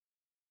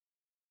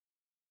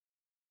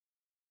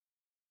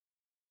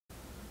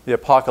The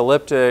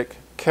apocalyptic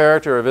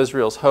character of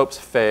Israel's hopes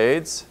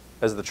fades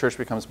as the church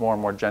becomes more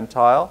and more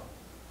Gentile,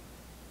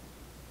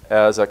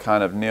 as a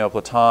kind of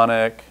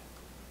Neoplatonic,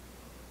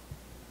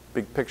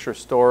 big picture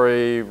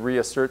story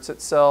reasserts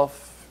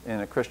itself in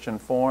a Christian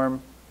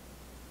form.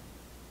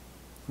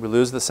 We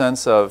lose the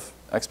sense of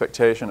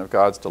expectation of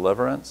God's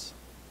deliverance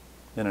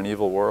in an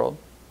evil world.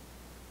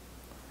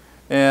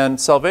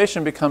 And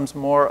salvation becomes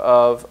more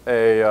of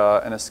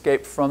an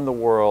escape from the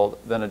world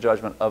than a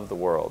judgment of the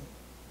world.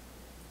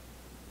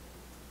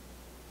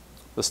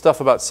 The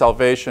stuff about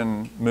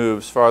salvation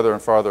moves farther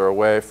and farther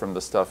away from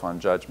the stuff on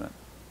judgment.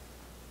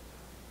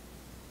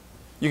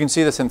 You can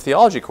see this in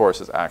theology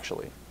courses,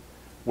 actually,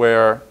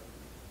 where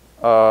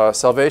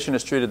salvation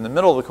is treated in the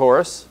middle of the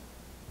course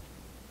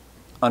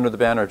under the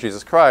banner of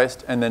Jesus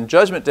Christ, and then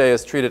Judgment Day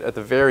is treated at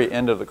the very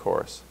end of the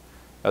course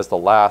as the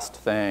last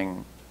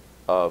thing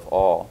of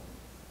all.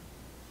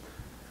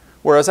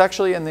 Whereas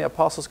actually in the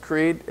Apostles'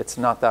 Creed, it's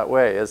not that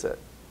way, is it?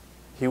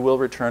 He will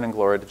return in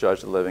glory to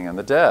judge the living and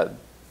the dead.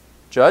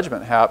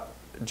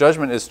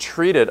 Judgment is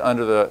treated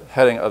under the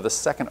heading of the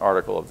second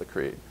article of the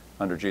Creed,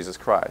 under Jesus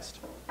Christ.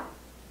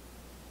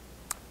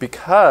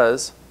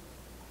 Because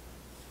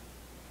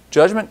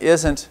judgment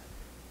isn't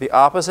the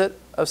opposite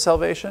of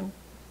salvation.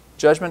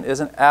 Judgment is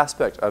an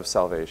aspect of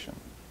salvation.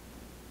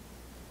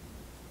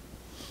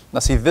 Now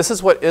see, this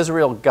is what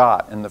Israel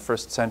got in the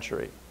first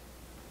century.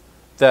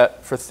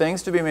 That for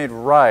things to be made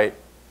right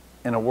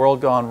in a world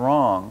gone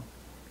wrong,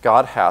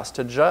 God has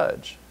to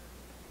judge.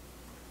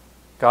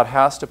 God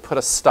has to put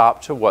a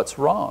stop to what's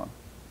wrong.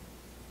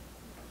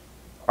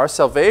 Our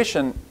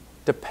salvation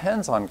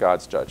depends on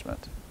God's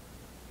judgment.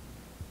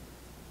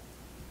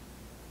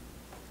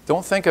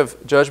 Don't think of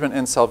judgment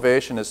and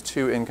salvation as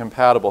two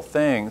incompatible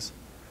things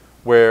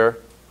where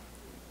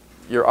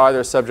you're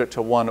either subject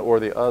to one or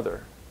the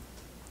other.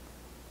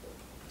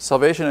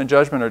 Salvation and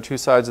judgment are two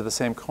sides of the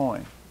same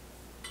coin.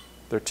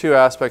 They're two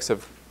aspects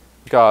of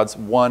God's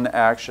one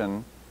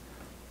action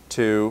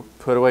to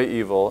put away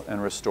evil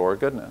and restore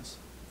goodness.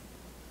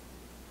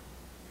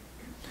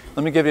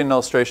 Let me give you an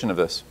illustration of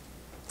this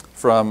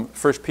from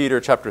 1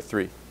 Peter chapter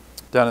 3,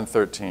 down in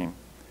 13.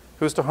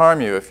 Who's to harm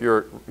you if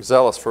you're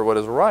zealous for what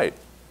is right?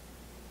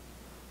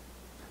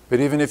 But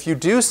even if you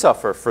do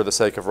suffer for the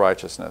sake of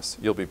righteousness,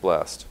 you'll be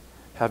blessed.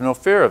 Have no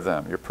fear of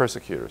them, your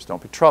persecutors.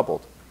 Don't be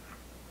troubled.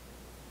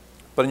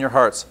 But in your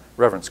hearts,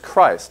 reverence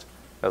Christ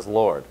as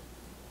Lord.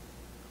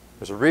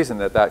 There's a reason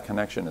that that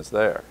connection is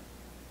there.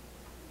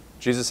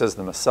 Jesus is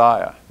the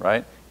Messiah,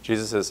 right?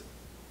 Jesus is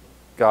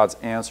God's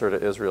answer to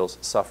Israel's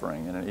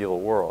suffering in an evil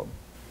world.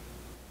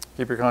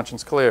 Keep your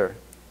conscience clear.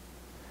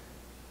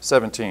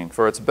 17,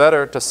 for it's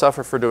better to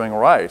suffer for doing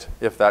right,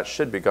 if that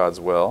should be God's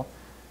will,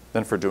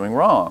 than for doing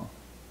wrong.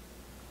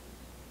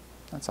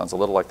 That sounds a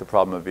little like the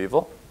problem of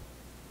evil.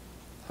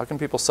 How can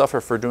people suffer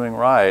for doing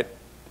right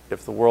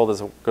if the world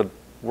is a good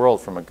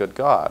world from a good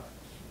God?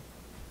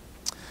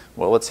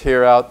 Well, let's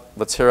hear out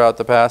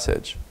the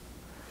passage.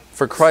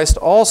 For Christ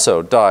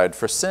also died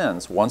for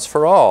sins once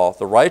for all,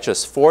 the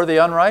righteous for the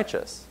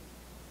unrighteous.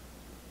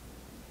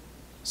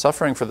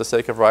 Suffering for the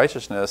sake of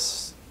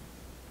righteousness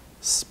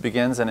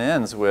begins and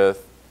ends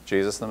with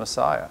Jesus the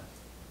Messiah.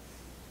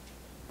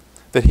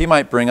 That he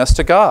might bring us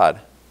to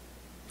God,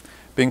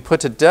 being put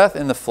to death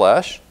in the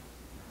flesh,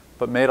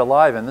 but made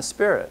alive in the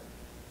Spirit,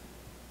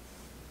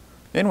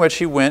 in which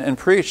he went and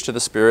preached to the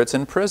spirits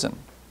in prison.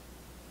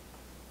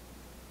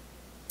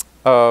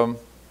 We'll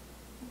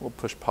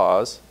push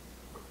pause.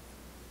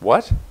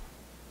 What?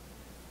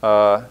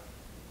 What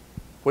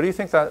do you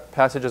think that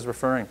passage is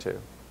referring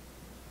to?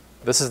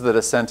 This is the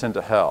descent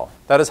into hell.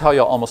 That is how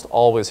you'll almost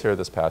always hear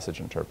this passage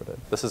interpreted.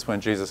 This is when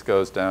Jesus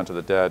goes down to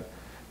the dead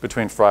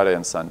between Friday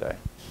and Sunday.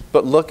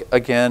 But look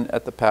again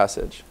at the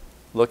passage.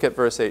 Look at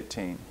verse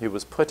 18. He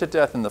was put to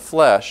death in the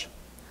flesh,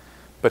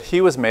 but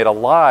he was made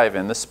alive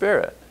in the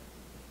Spirit,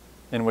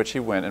 in which he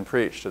went and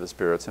preached to the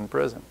spirits in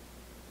prison.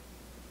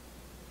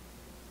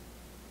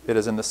 It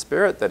is in the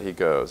Spirit that he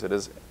goes. It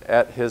is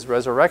at his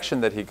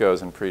resurrection that he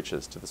goes and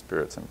preaches to the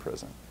spirits in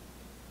prison.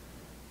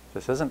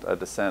 This isn't a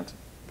descent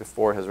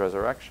before his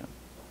resurrection.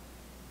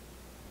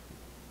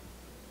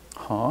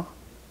 Huh?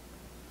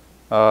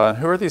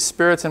 Who are these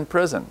spirits in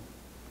prison?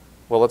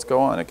 Well, let's go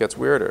on. It gets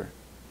weirder.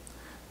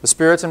 The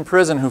spirits in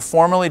prison who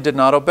formerly did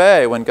not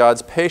obey when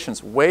God's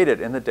patience waited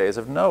in the days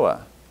of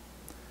Noah.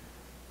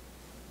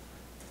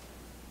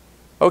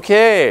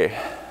 Okay.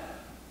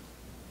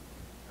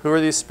 Who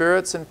are these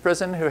spirits in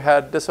prison who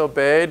had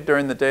disobeyed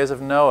during the days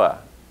of Noah?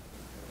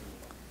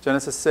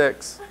 Genesis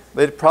 6.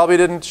 They probably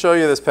didn't show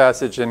you this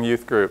passage in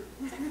youth group.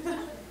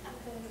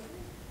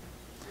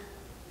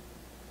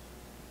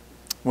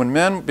 When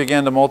men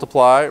began to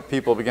multiply,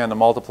 people began to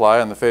multiply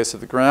on the face of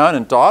the ground,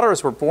 and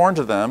daughters were born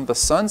to them, the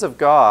sons of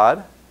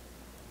God,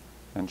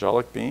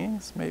 angelic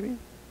beings maybe,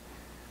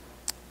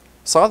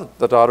 saw that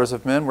the daughters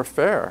of men were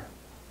fair,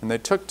 and they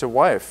took to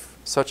wife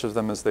such of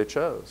them as they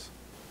chose.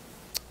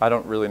 I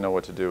don't really know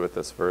what to do with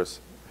this verse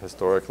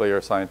historically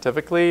or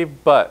scientifically,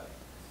 but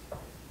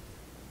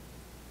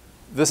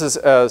this is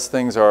as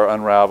things are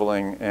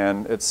unraveling,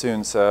 and it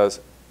soon says,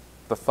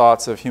 the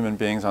thoughts of human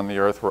beings on the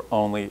earth were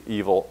only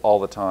evil all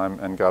the time,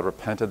 and God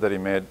repented that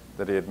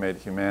he had made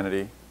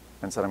humanity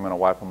and said, I'm going to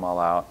wipe them all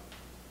out.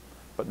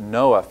 But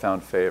Noah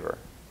found favor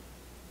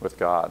with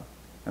God.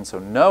 And so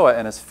Noah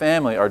and his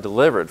family are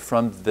delivered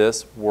from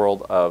this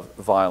world of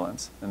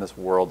violence and this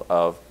world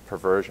of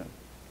perversion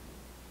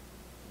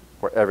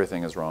where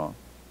everything is wrong.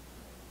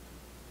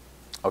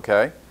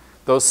 Okay?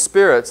 Those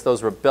spirits,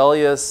 those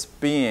rebellious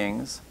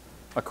beings,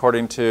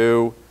 according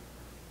to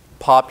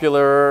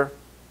popular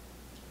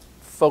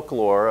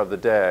folklore of the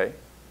day,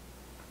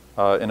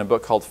 in a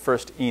book called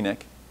First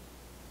Enoch,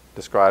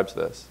 describes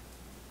this.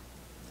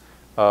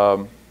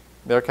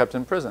 They're kept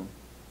in prison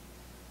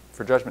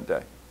for Judgment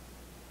Day.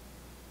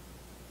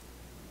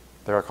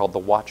 They are called the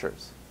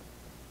Watchers.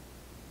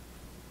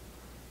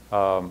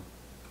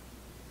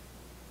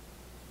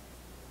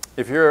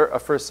 If you're a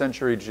first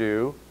century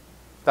Jew,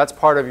 that's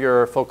part of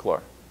your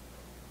folklore.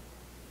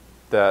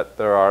 That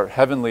there are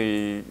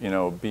heavenly,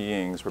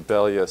 beings,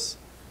 rebellious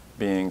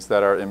beings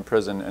that are in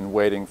prison and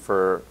waiting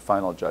for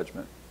final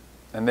judgment.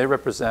 And they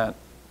represent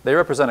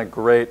a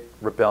great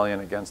rebellion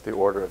against the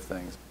order of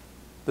things.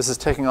 This is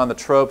taking on the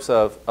tropes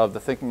of the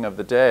thinking of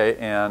the day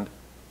and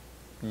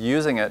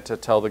using it to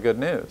tell the good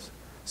news.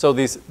 So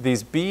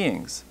these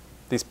beings,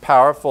 these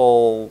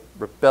powerful,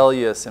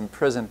 rebellious,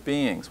 imprisoned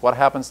beings, what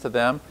happens to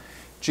them?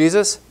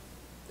 Jesus,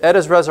 at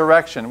his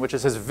resurrection, which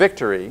is his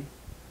victory,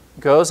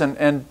 goes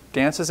and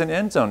dances an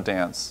end zone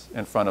dance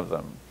in front of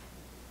them.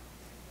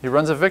 He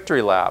runs a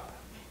victory lap.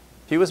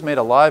 He was made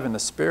alive in the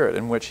Spirit,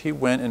 in which he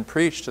went and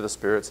preached to the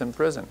spirits in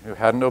prison who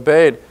hadn't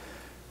obeyed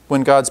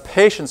when God's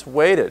patience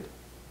waited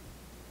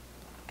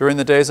during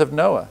the days of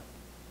Noah,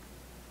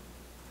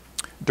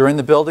 during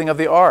the building of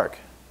the ark,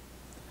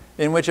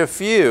 in which a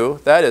few,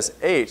 that is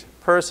 8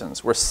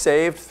 persons, were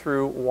saved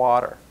through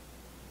water.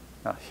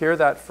 Now hear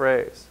that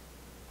phrase.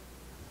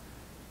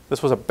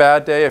 This was a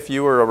bad day if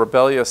you were a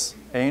rebellious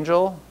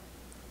angel,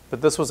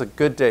 but this was a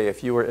good day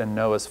if you were in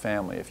Noah's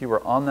family. If you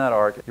were on that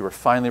ark, you were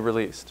finally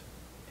released.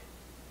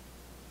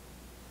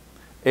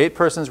 8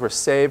 persons were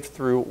saved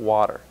through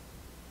water.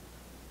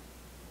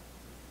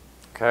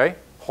 Okay?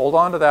 Hold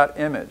on to that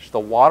image. The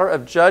water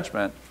of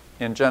judgment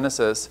in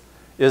Genesis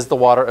is the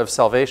water of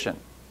salvation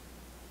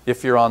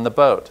if you're on the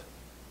boat.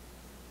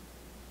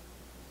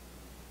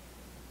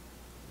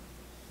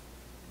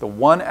 The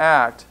one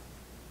act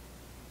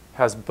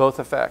has both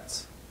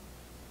effects.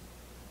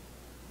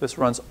 This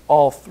runs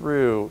all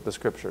through the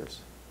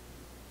Scriptures.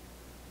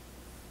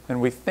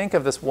 And we think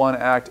of this one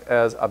act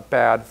as a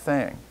bad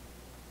thing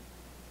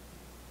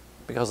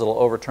because it'll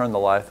overturn the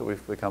life that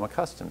we've become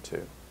accustomed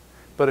to.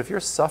 But if you're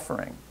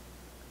suffering,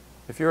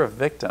 if you're a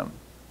victim,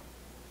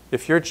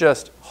 if you're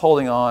just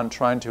holding on,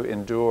 trying to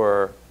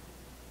endure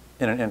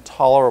in an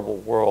intolerable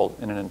world,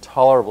 in an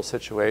intolerable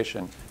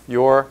situation,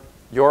 your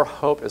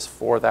hope is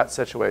for that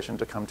situation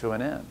to come to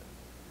an end.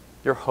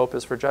 Your hope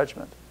is for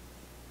judgment.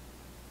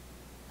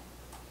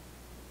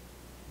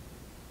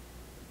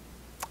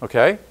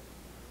 Okay?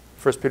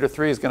 1 Peter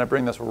 3 is going to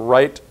bring this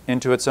right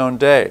into its own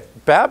day.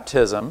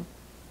 Baptism,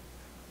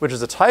 which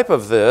is a type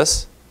of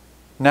this,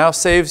 now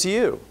saves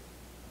you.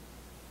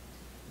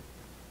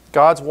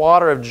 God's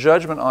water of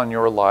judgment on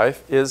your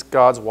life is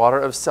God's water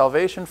of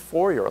salvation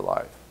for your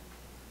life.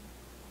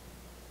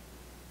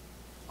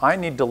 I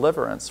need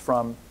deliverance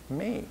from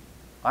me.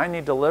 I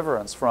need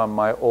deliverance from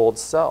my old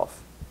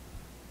self.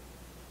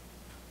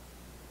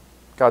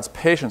 God's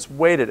patience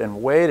waited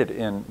and waited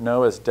in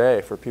Noah's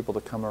day for people to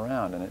come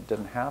around, and it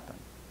didn't happen.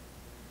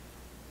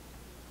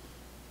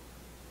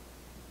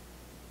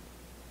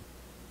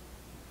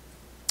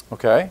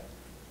 Okay?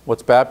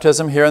 What's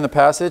baptism here in the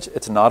passage?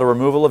 It's not a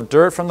removal of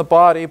dirt from the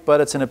body, but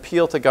it's an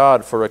appeal to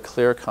God for a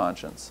clear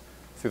conscience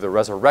through the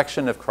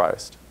resurrection of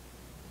Christ.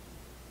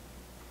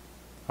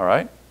 All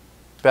right?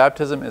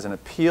 Baptism is an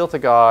appeal to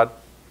God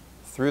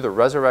through the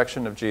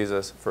resurrection of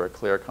Jesus for a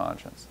clear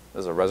conscience.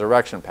 This is a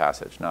resurrection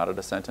passage, not a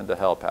descent into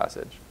hell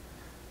passage.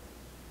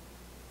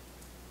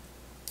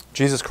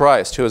 Jesus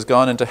Christ, who has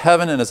gone into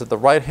heaven and is at the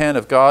right hand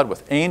of God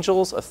with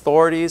angels,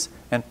 authorities,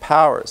 and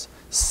powers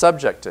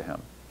subject to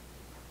him.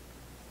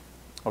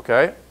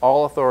 Okay?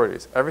 All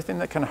authorities. Everything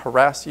that can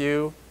harass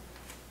you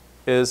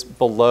is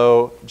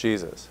below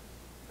Jesus,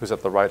 who's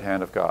at the right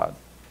hand of God.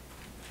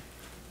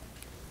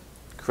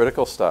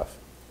 Critical stuff.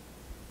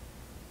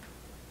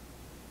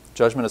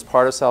 Judgment is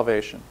part of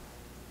salvation.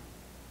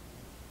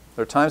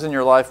 There are times in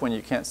your life when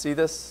you can't see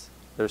this.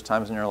 There's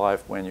times in your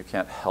life when you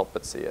can't help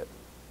but see it.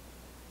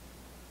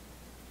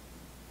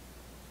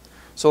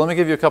 So let me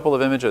give you a couple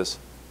of images.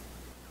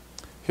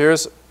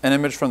 Here's an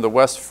image from the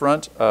west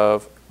front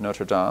of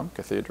Notre Dame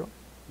Cathedral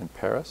in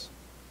Paris.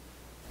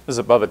 This is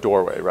above a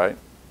doorway, right?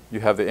 You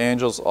have the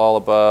angels all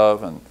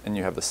above, and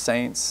you have the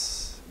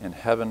saints in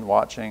heaven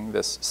watching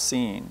this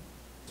scene.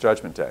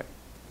 Judgment Day.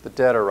 The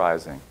dead are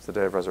rising. It's the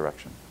day of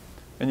resurrection.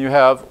 And you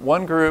have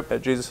one group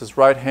at Jesus'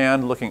 right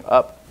hand looking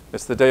up.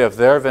 It's the day of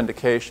their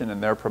vindication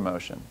and their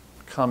promotion.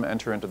 Come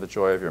enter into the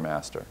joy of your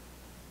master.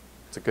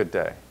 It's a good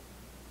day.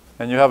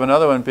 And you have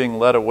another one being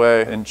led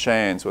away in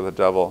chains with a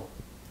devil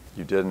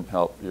You didn't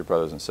help your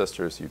brothers and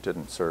sisters. You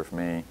didn't serve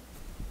me.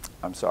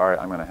 I'm sorry,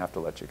 I'm going to have to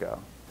let you go.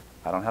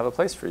 I don't have a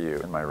place for you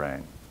in my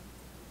reign.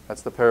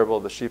 That's the parable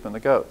of the sheep and the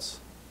goats.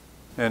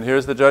 And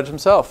here's the judge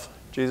himself,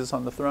 Jesus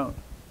on the throne.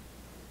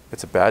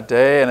 It's a bad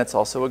day, and it's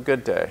also a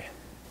good day.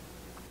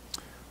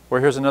 Or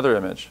here's another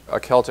image, a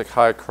Celtic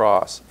high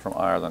cross from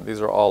Ireland. These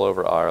are all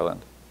over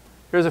Ireland.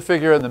 Here's a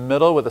figure in the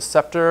middle with a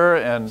scepter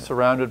and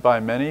surrounded by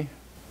many.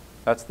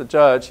 That's the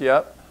judge,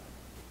 yep.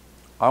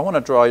 I want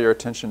to draw your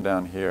attention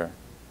down here.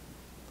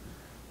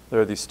 There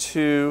are these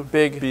two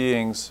big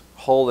beings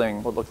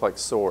holding what look like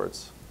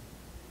swords,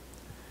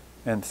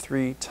 and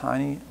three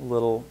tiny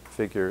little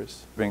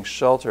figures being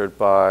sheltered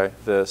by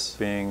this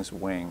being's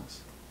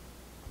wings.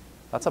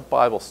 That's a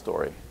Bible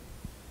story.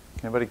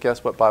 Can anybody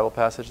guess what Bible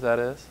passage that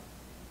is?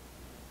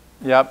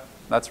 Yep,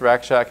 that's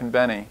Rakshak and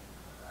Benny,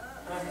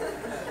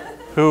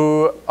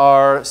 who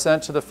are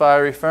sent to the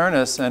fiery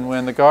furnace, and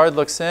when the guard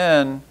looks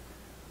in,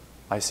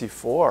 I see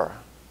four.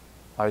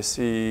 I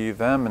see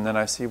them, and then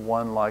I see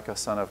one like a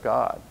son of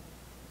God,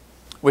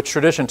 which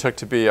tradition took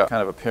to be a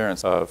kind of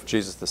appearance of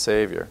Jesus the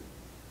Savior.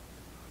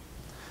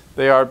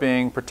 They are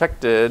being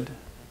protected,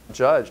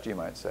 judged, you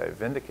might say,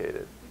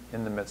 vindicated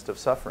in the midst of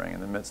suffering, in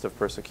the midst of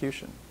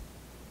persecution.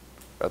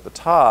 At the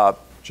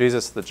top,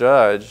 Jesus the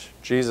judge,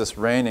 Jesus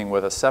reigning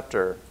with a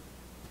scepter,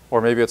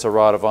 or maybe it's a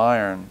rod of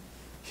iron.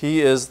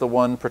 He is the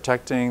one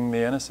protecting the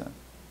innocent,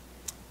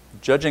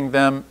 judging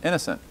them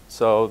innocent,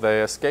 so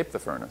they escape the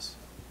furnace.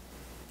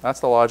 That's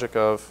the logic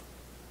of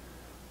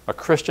a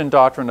Christian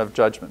doctrine of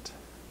judgment.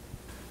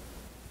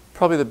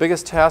 Probably the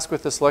biggest task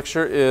with this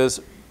lecture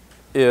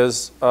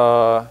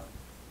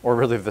or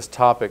really this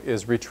topic,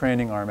 is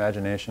retraining our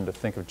imagination to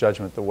think of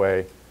judgment the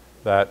way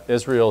that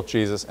Israel,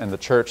 Jesus, and the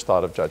church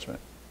thought of judgment.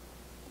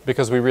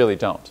 Because we really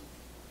don't.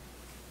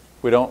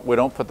 We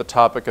don't put the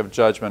topic of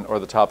judgment or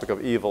the topic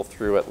of evil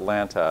through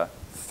Atlanta,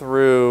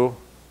 through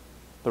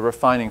the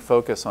refining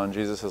focus on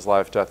Jesus'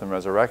 life, death, and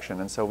resurrection.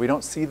 And so we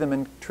don't see them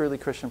in truly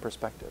Christian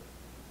perspective.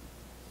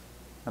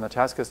 And the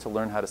task is to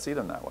learn how to see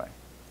them that way.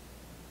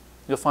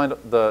 You'll find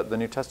the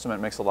New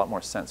Testament makes a lot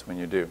more sense when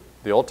you do.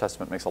 The Old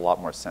Testament makes a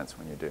lot more sense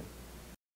when you do.